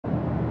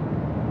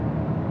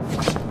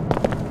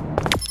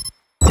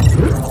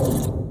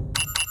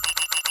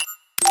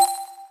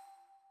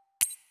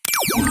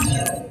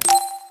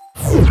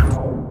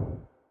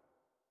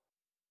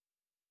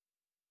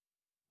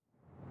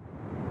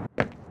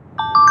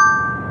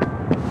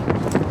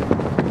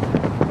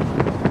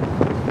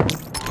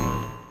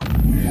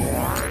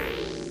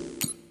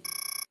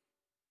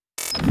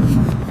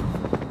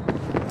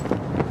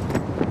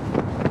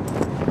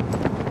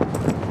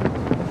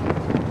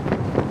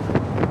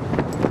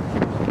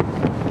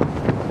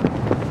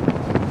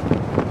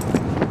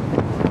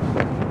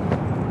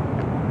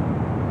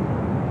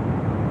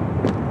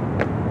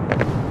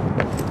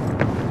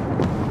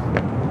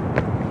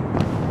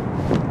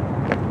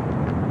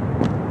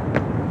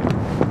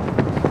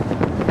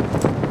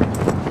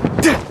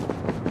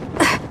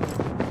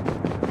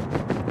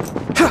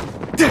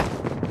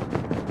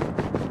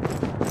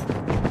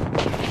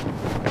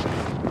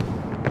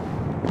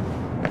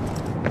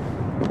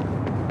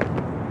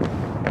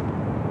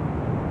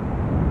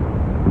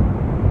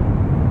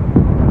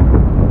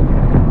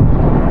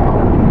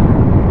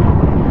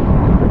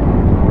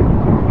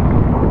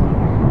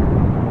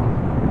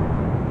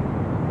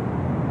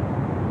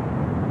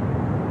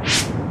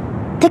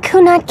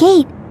Kunad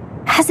Gate?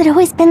 Has it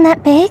always been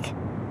that big?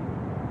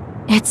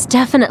 It's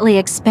definitely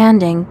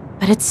expanding,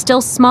 but it's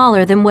still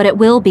smaller than what it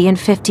will be in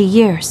 50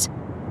 years.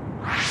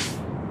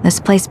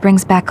 This place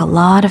brings back a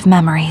lot of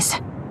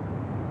memories.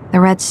 The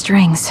red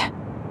strings.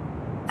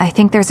 I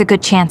think there's a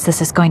good chance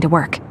this is going to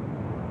work.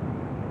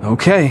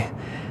 Okay.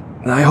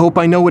 I hope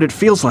I know what it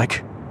feels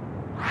like.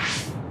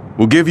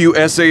 We'll give you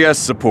SAS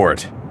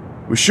support.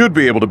 We should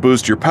be able to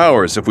boost your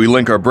powers if we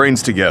link our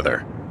brains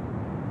together.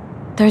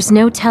 There's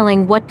no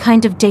telling what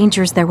kind of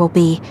dangers there will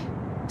be,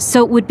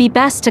 so it would be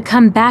best to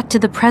come back to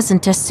the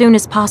present as soon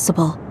as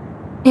possible.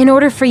 In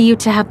order for you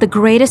to have the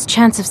greatest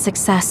chance of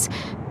success,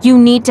 you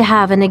need to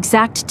have an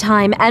exact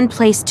time and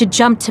place to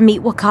jump to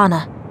meet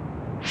Wakana.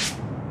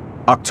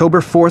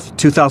 October 4th,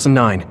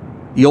 2009.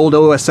 The old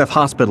OSF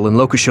hospital in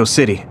Lokusho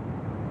City.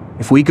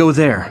 If we go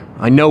there,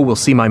 I know we'll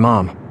see my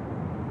mom.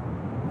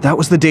 That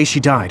was the day she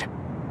died.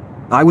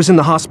 I was in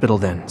the hospital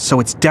then, so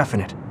it's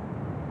definite.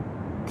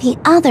 The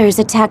others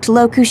attacked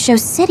Lokusho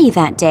City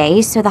that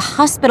day, so the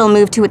hospital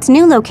moved to its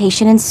new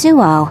location in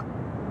Suo.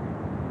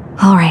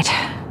 Alright.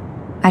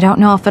 I don't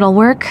know if it'll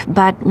work,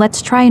 but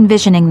let's try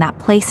envisioning that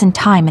place and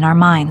time in our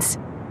minds.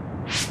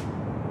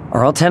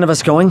 Are all 10 of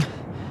us going?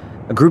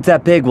 A group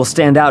that big will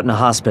stand out in a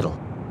hospital.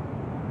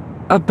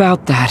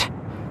 About that.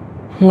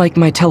 Like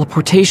my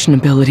teleportation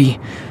ability,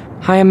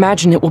 I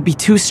imagine it will be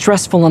too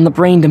stressful on the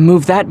brain to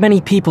move that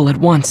many people at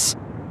once.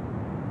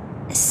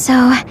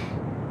 So,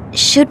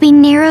 should we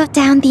narrow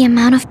down the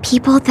amount of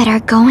people that are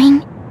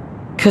going?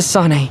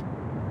 Kasane,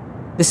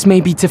 this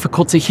may be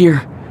difficult to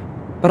hear,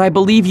 but I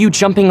believe you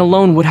jumping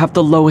alone would have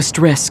the lowest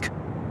risk.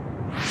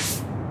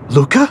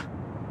 Luca?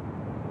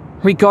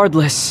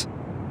 Regardless,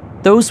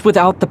 those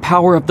without the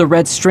power of the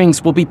red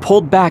strings will be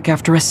pulled back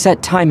after a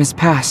set time has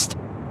passed.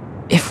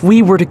 If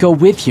we were to go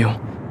with you,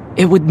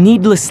 it would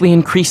needlessly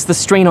increase the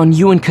strain on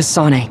you and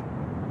Kasane.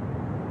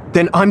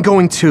 Then I'm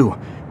going too.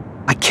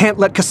 I can't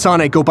let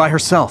Kasane go by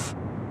herself.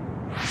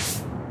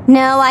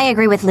 No, I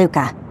agree with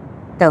Luca,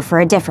 though for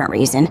a different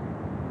reason.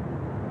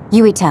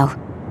 Yuito,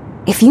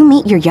 if you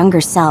meet your younger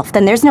self,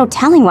 then there's no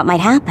telling what might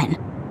happen.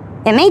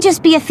 It may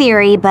just be a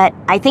theory, but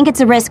I think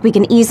it's a risk we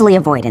can easily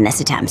avoid in this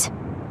attempt.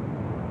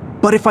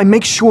 But if I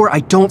make sure I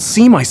don't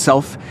see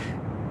myself...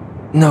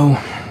 No,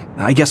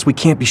 I guess we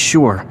can't be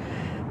sure.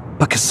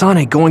 But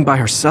Kasane going by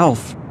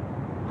herself...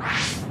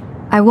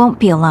 I won't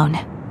be alone.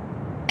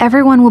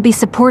 Everyone will be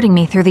supporting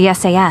me through the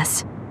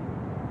SAS.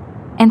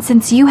 And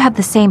since you have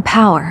the same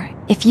power,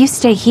 if you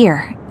stay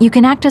here, you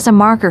can act as a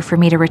marker for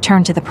me to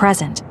return to the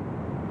present.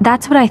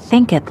 That's what I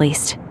think, at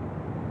least.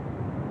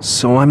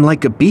 So I'm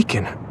like a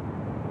beacon.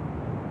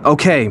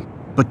 Okay,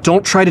 but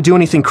don't try to do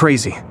anything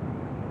crazy.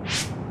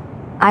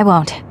 I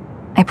won't.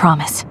 I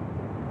promise.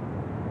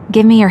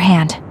 Give me your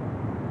hand.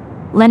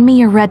 Lend me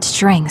your red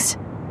strings.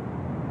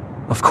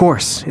 Of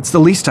course, it's the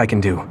least I can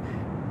do.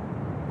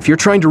 If you're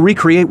trying to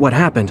recreate what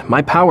happened,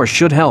 my power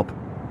should help.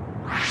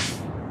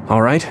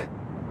 All right,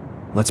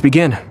 let's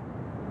begin.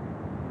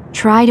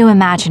 Try to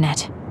imagine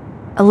it.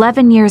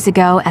 11 years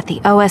ago at the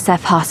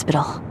OSF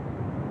hospital.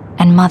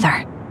 And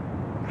Mother.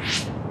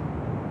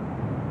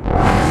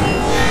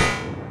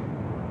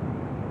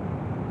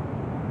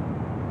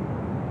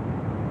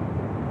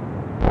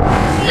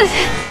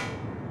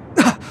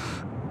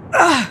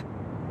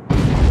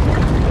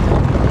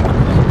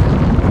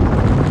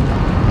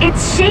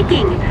 It's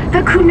shaking!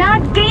 The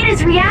Kunad Gate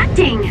is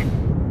reacting!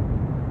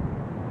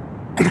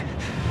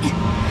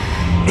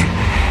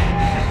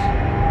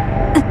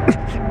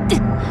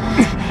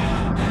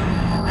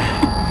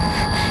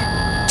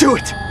 Do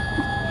it!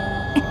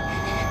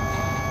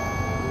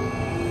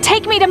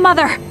 Take me to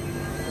Mother!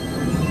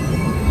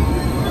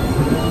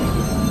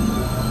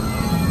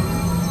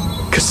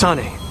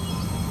 Kasane,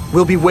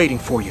 we'll be waiting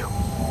for you.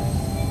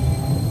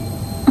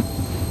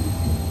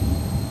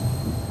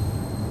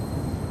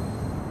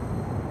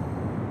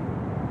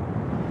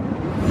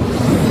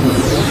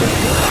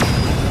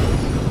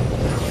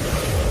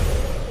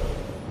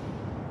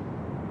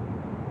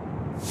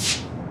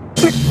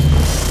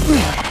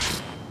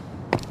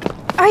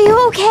 Are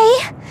you okay?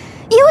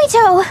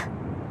 Yuito!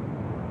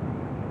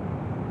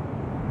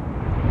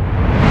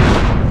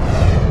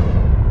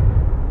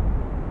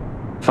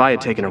 If I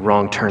had taken a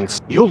wrong turn...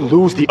 You'll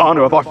lose the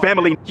honor of our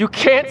family. You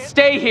can't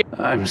stay here!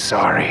 I'm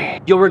sorry.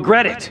 You'll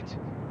regret it.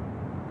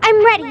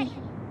 I'm ready!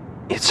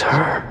 It's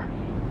her.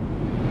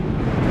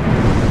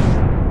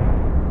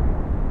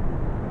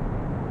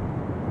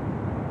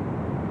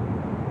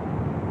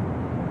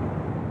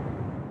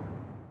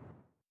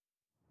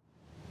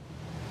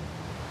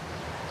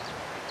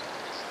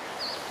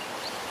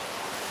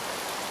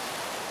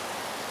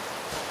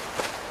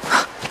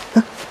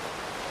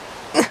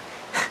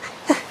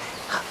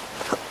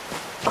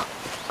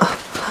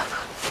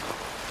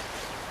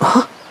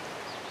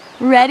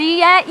 Ready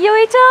yet,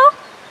 Yuito?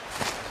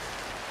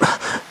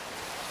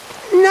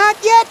 Not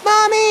yet,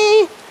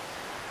 Mommy!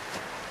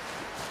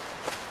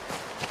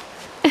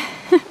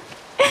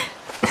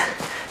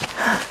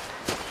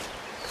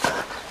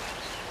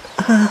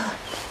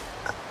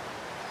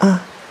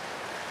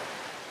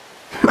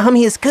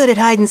 Mommy is good at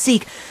hide and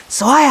seek,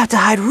 so I have to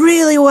hide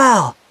really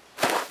well.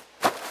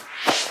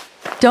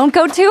 Don't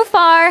go too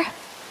far.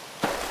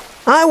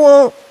 I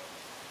won't.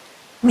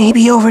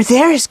 Maybe over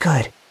there is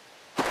good.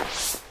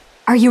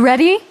 Are you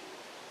ready?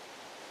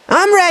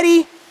 I'm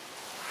ready.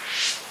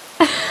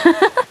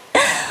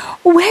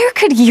 Where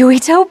could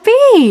Yuito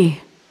be?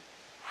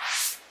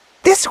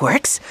 This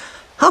works.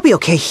 I'll be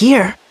okay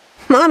here.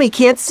 Mommy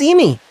can't see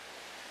me.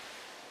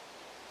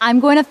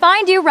 I'm going to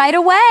find you right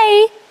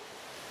away.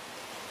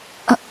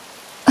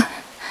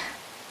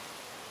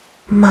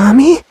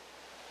 Mommy?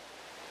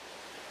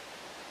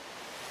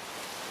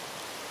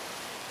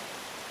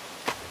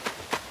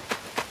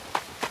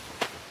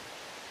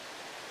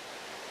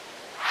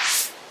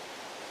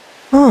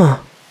 Huh.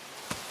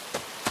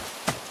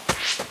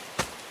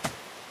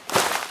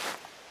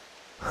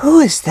 Who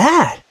is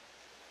that?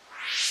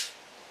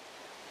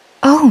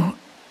 Oh,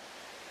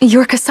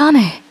 you're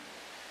Kasane.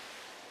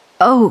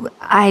 Oh,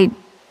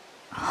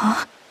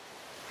 Huh?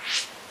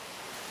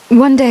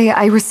 One day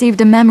I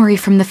received a memory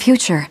from the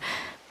future.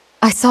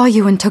 I saw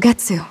you in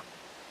Togetsu.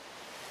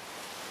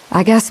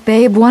 I guess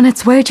Babe won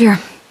its wager.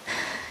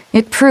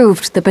 It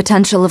proved the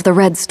potential of the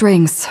red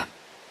strings.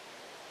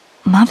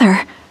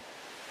 Mother,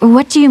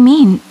 what do you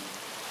mean?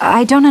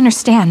 I don't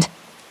understand.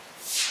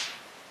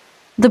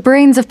 The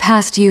brains of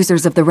past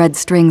users of the red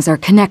strings are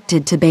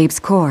connected to Babe's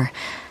core.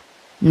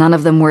 None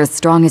of them were as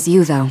strong as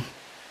you, though.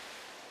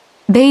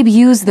 Babe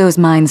used those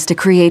minds to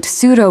create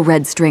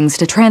pseudo-red strings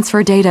to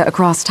transfer data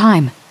across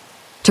time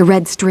to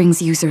red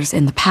strings users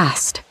in the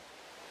past.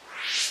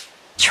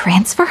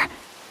 Transfer?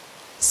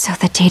 So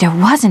the data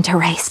wasn't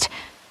erased.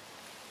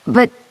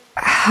 But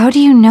how do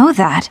you know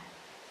that?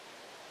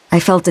 I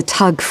felt a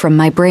tug from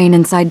my brain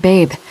inside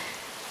Babe.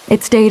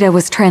 Its data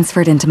was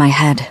transferred into my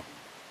head.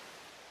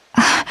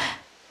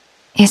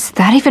 Is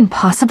that even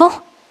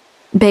possible?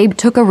 Babe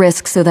took a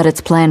risk so that its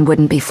plan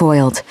wouldn't be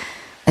foiled.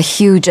 A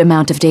huge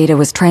amount of data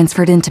was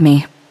transferred into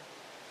me.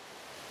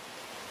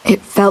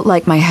 It felt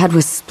like my head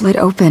was split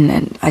open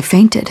and I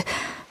fainted.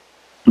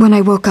 When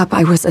I woke up,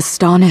 I was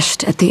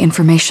astonished at the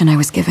information I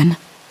was given.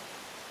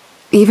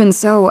 Even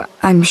so,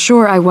 I'm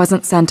sure I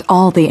wasn't sent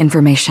all the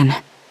information.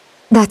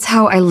 That's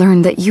how I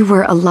learned that you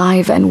were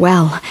alive and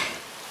well.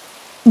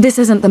 This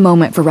isn't the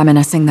moment for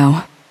reminiscing,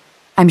 though.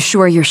 I'm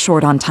sure you're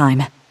short on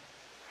time.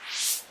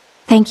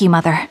 Thank you,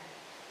 Mother.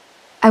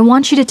 I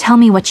want you to tell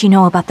me what you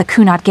know about the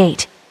Kunad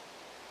Gate.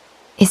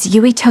 Is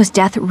Yuito's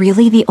death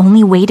really the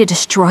only way to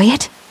destroy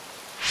it?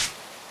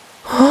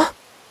 Huh?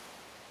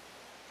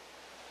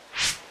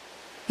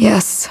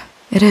 Yes,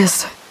 it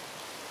is.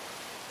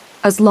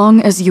 As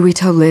long as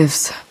Yuito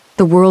lives,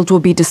 the world will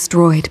be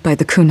destroyed by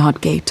the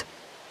Kunad Gate.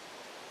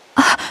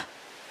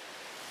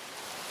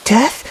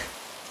 Death?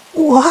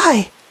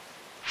 Why?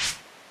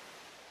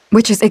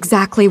 Which is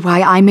exactly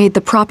why I made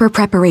the proper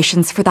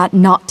preparations for that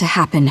not to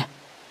happen.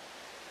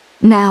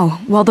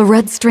 Now, while the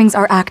red strings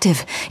are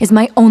active, is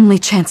my only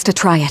chance to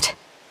try it.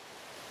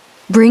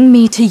 Bring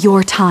me to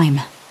your time.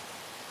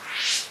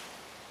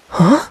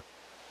 Huh?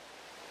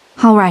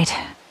 All right.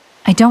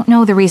 I don't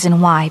know the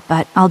reason why,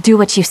 but I'll do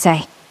what you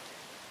say.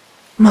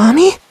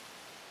 Mommy?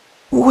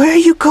 Where are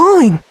you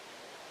going?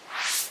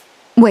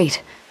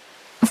 Wait.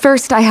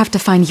 First, I have to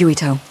find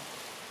Yuito.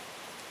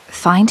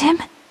 Find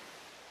him?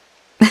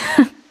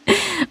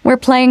 We're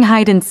playing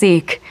hide and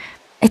seek.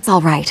 It's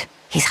all right.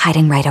 He's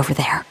hiding right over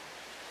there.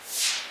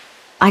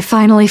 I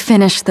finally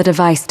finished the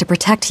device to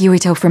protect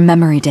Yuito from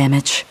memory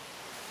damage.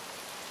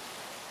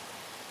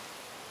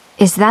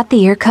 Is that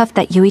the ear cuff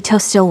that Yuito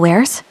still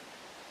wears?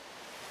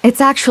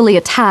 It's actually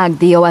a tag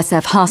the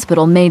OSF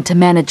hospital made to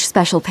manage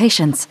special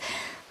patients,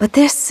 but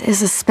this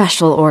is a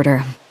special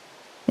order.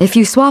 If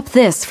you swap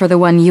this for the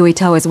one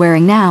Yuito is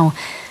wearing now,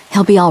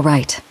 he'll be all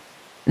right.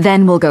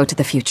 Then we'll go to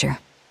the future.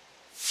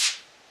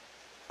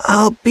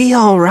 I'll be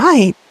all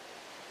right.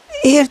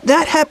 If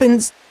that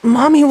happens,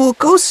 Mommy will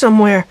go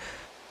somewhere.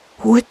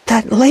 With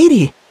that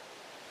lady.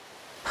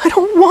 I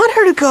don't want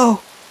her to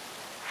go.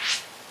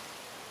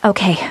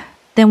 Okay,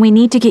 then we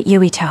need to get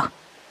Yuito.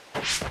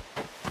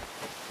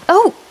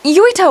 Oh,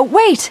 Yuito,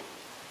 wait!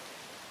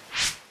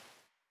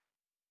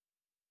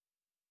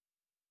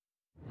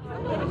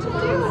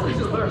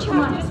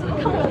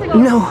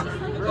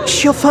 No,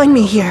 she'll find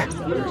me here.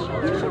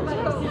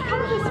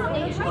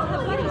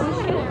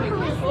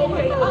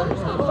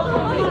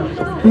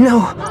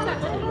 No.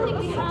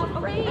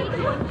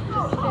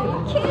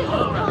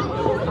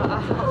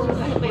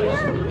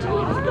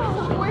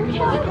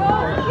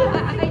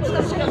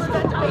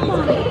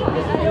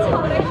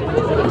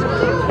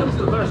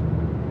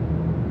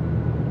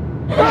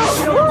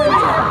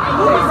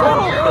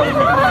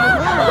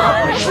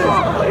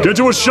 Get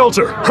to a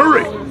shelter!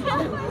 Hurry!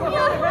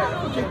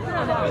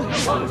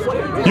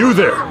 You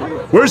there!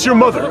 Where's your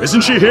mother?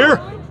 Isn't she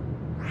here?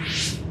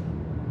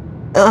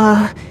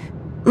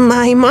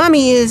 My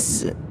mommy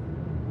is...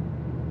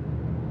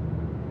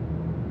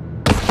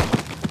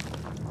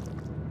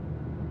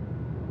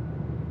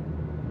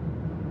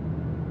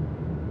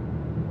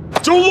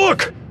 Don't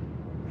look!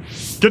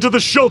 Get to the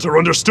shelter,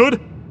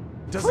 understood?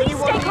 Please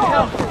stay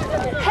calm.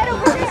 Head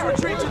over there.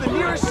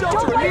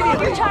 Shelter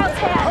immediately! Your child's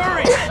hand!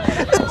 Hurry!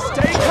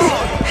 Stay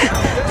calm!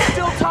 There's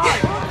still time!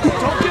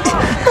 Don't give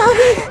up!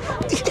 Mommy!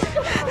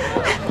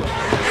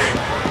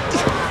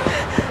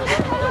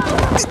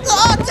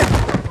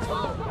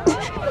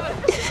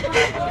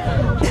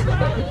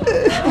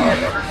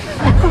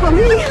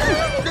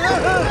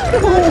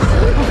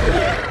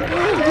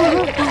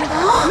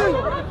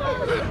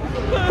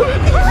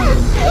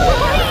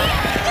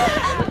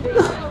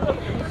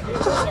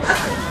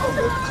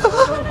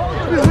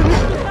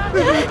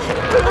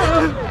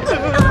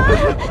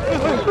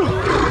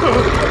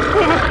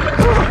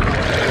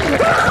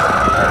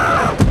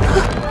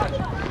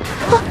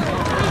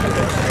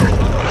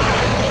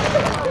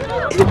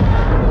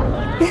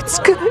 It's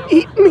gonna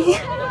eat me.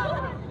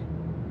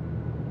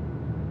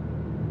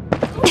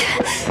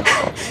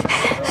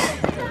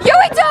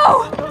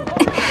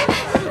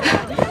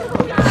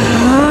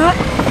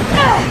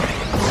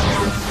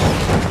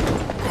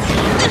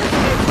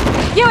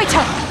 Yuito!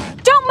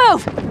 Don't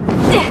move!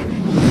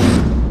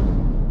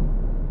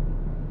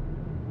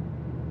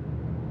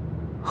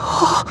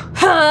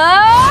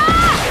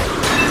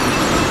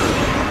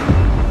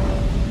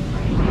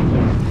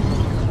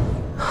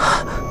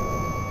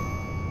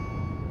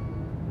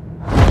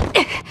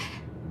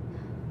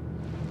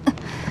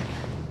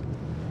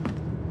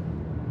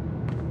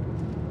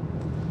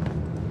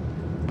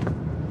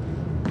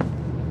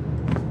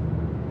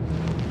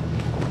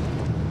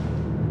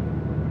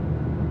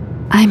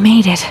 I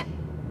made it.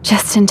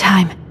 Just in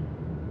time.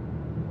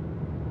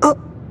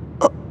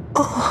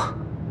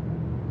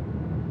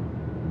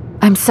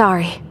 I'm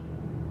sorry.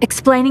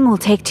 Explaining will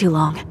take too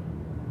long.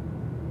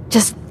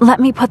 Just let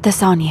me put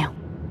this on you.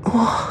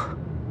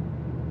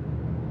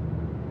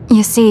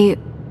 You see,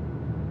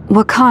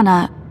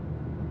 Wakana...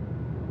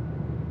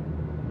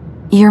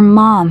 Your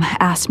mom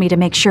asked me to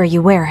make sure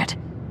you wear it.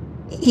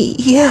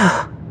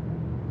 Yeah.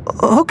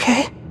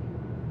 Okay.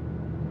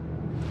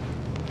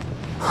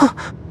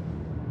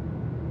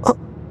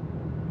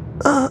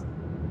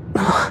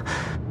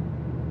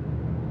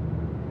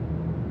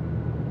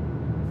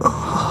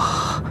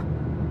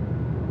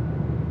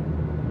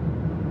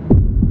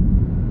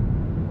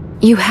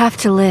 You have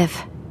to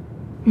live.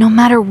 No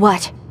matter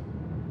what.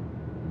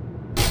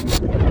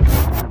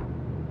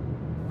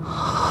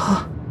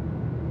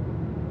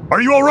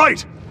 Are you all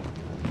right?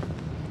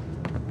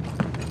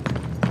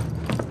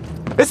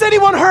 Is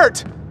anyone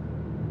hurt?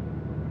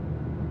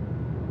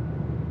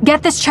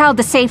 Get this child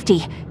to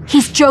safety.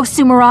 He's Joe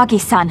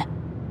Sumeragi's son.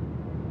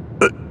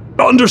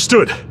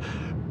 Understood.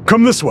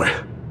 Come this way.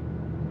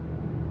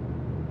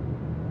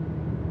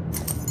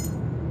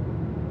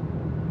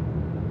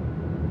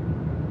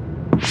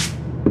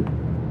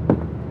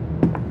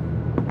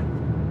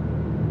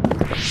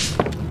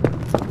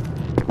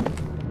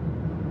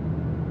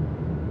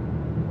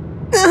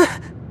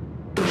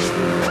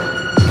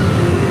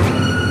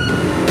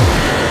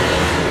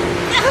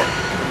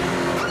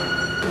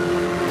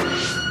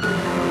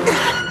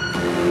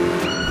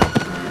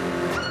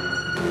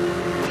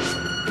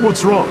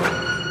 What's wrong?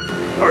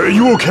 Are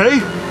you okay?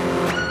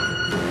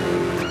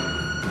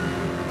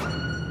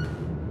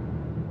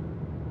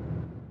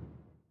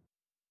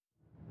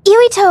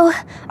 Yuito,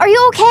 are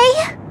you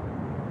okay?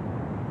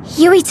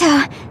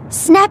 Yuito,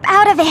 snap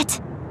out of it!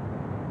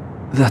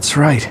 That's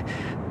right.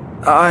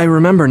 I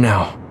remember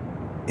now.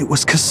 It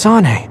was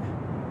Kasane.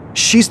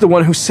 She's the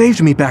one who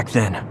saved me back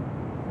then.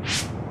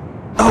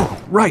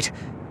 Oh, right.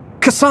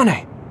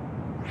 Kasane!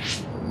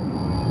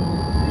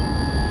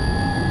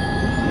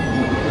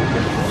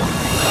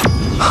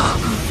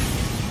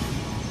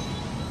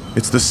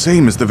 It's the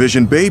same as the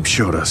vision Babe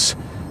showed us,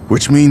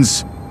 which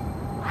means...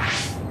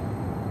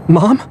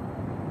 Mom?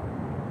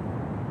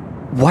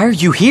 Why are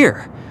you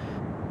here?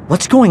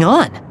 What's going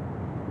on?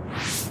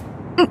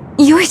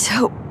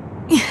 Yuito...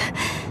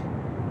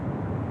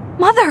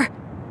 Mother!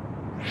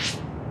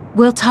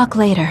 We'll talk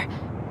later.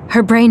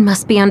 Her brain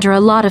must be under a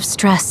lot of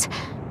stress.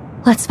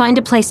 Let's find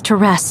a place to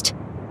rest.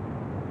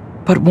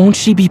 But won't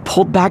she be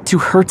pulled back to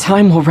her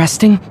time while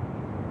resting?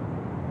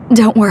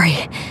 Don't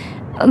worry.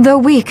 Though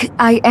weak,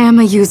 I am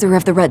a user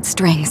of the red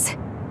strings.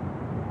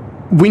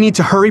 We need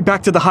to hurry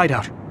back to the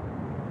hideout.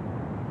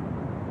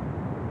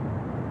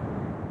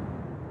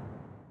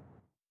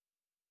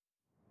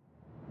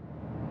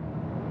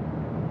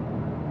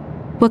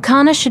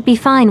 Wakana should be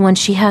fine once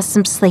she has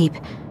some sleep.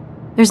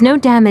 There's no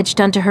damage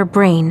done to her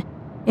brain.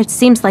 It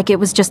seems like it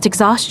was just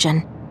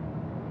exhaustion.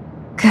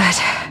 Good.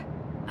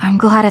 I'm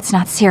glad it's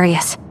not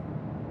serious.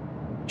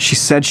 She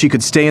said she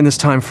could stay in this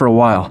time for a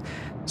while,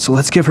 so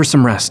let's give her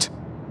some rest.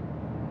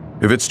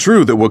 If it's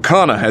true that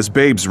Wakana has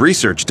Babe's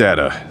research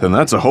data, then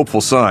that's a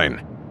hopeful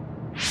sign.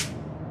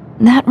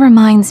 That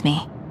reminds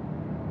me.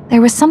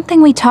 There was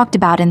something we talked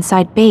about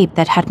inside Babe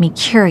that had me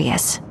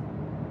curious.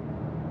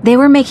 They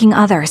were making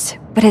others,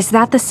 but is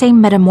that the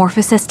same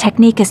metamorphosis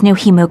technique as New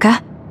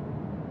Himuka?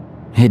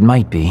 It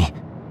might be.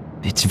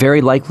 It's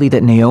very likely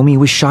that Naomi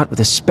was shot with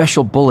a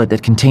special bullet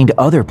that contained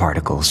other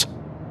particles.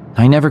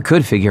 I never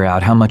could figure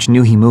out how much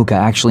New Himuka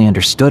actually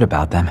understood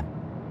about them.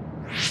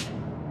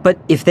 But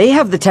if they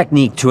have the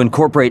technique to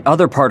incorporate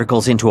other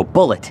particles into a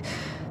bullet,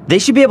 they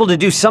should be able to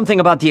do something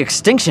about the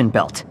extinction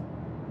belt.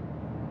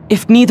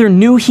 If neither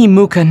New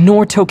Himuka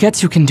nor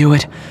Togetsu can do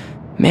it,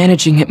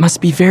 managing it must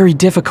be very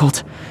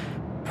difficult.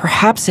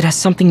 Perhaps it has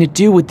something to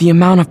do with the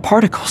amount of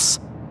particles.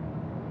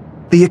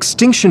 The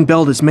extinction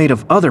belt is made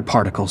of other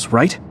particles,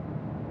 right?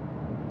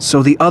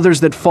 So the others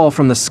that fall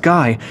from the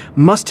sky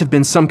must have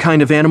been some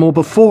kind of animal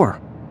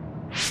before.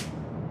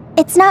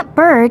 It's not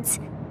birds.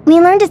 We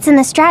learned it's in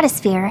the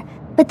stratosphere.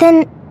 But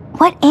then,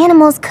 what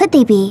animals could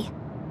they be?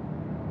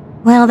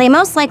 Well, they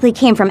most likely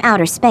came from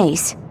outer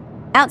space.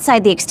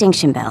 Outside the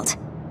extinction belt.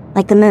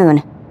 Like the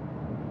moon.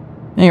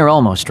 You're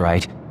almost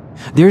right.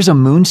 There's a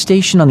moon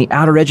station on the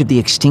outer edge of the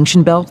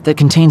extinction belt that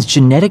contains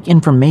genetic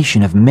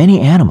information of many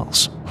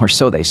animals, or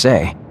so they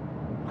say.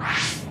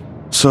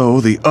 So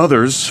the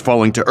others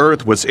falling to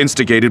Earth was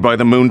instigated by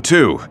the moon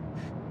too.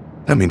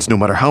 That means no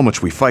matter how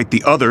much we fight,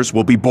 the others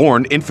will be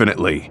born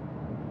infinitely.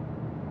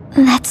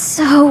 That's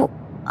so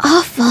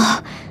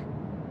awful.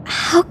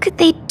 How could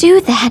they do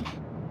that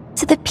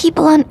to the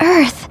people on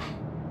Earth?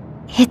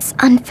 It's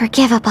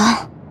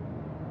unforgivable.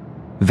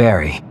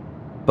 Very.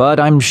 But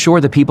I'm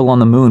sure the people on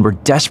the moon were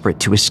desperate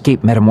to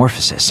escape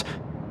metamorphosis.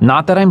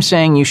 Not that I'm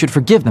saying you should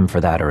forgive them for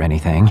that or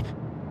anything.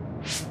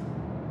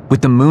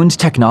 With the moon's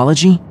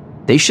technology,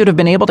 they should have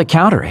been able to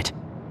counter it,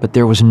 but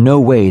there was no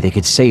way they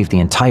could save the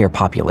entire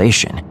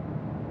population.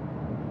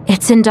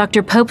 It's in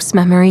Dr. Pope's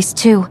memories,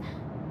 too.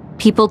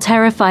 People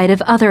terrified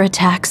of other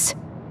attacks.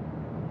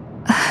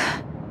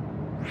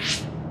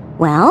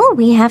 Well,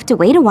 we have to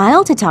wait a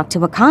while to talk to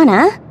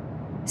Wakana.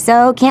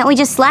 So can't we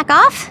just slack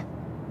off?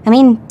 I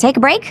mean, take a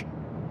break?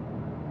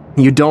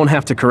 You don't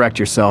have to correct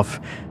yourself.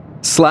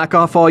 Slack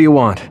off all you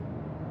want.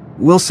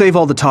 We'll save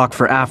all the talk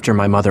for after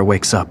my mother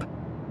wakes up.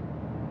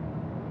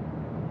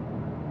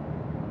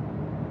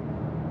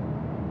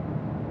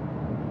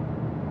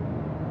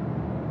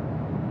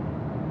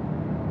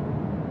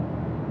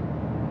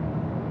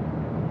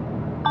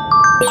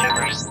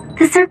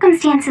 The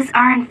circumstances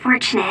are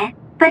unfortunate,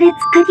 but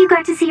it's good you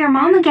got to see your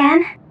mom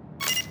again.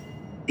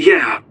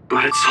 Yeah,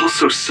 but it's all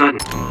so sudden.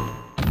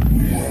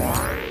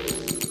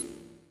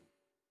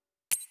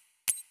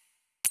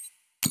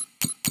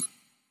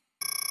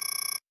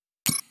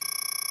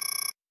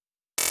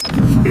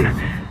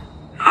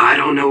 I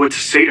don't know what to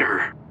say to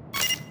her.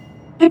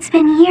 It's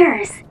been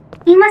years.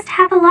 You must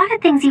have a lot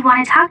of things you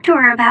want to talk to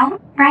her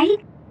about, right?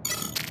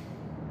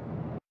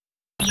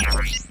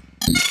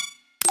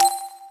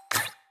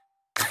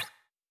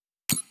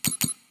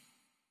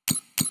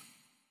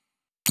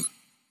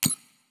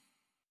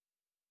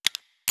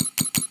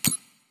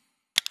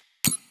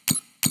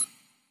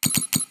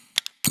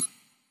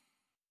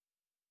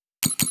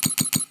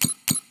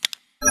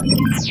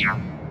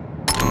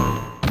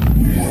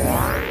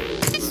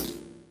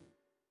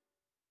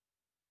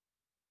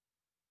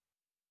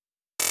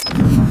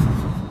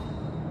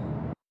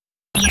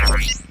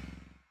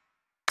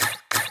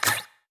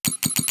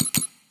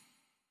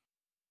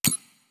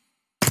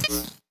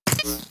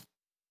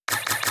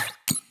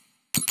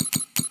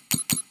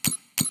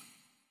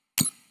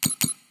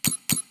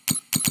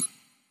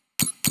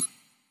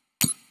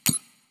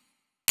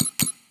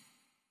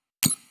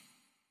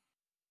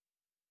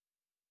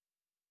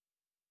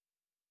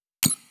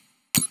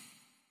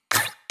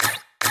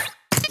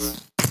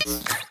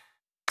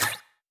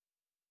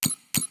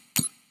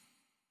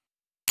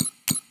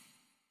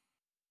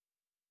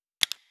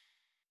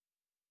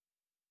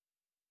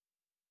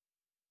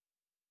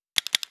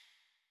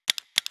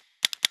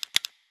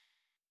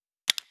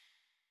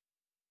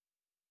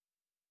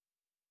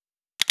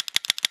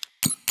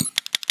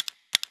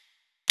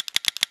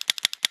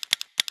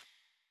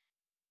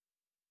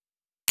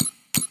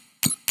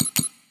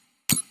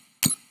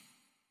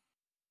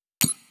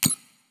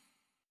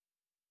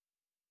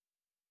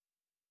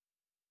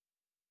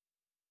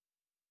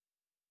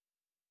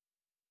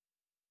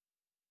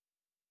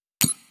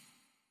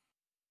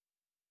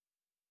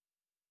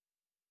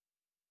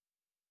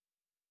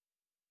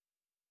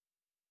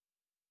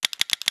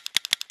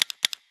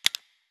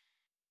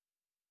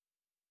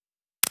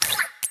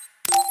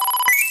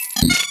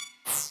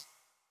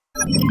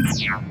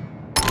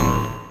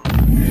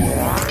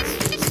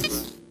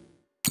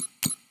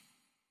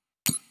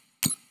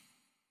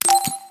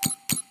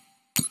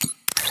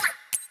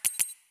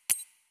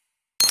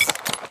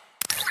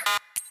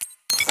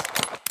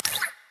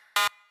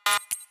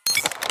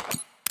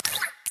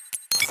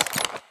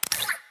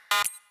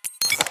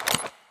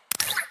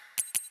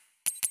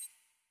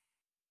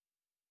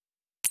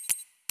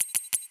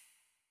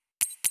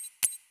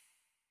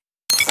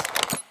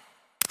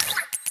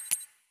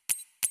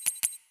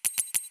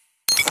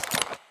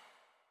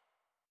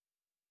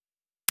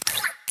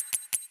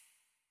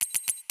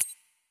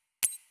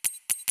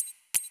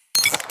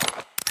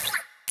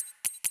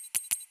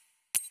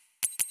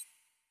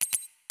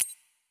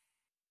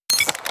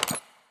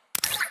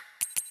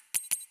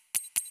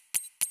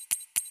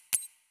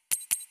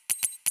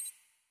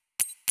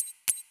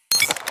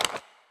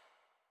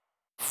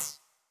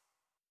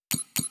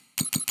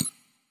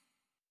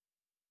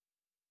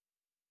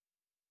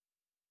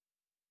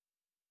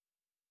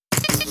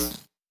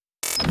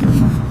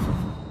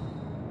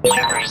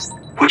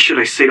 What should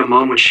I say to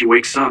Mom when she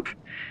wakes up?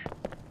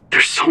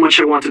 There's so much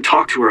I want to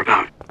talk to her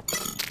about.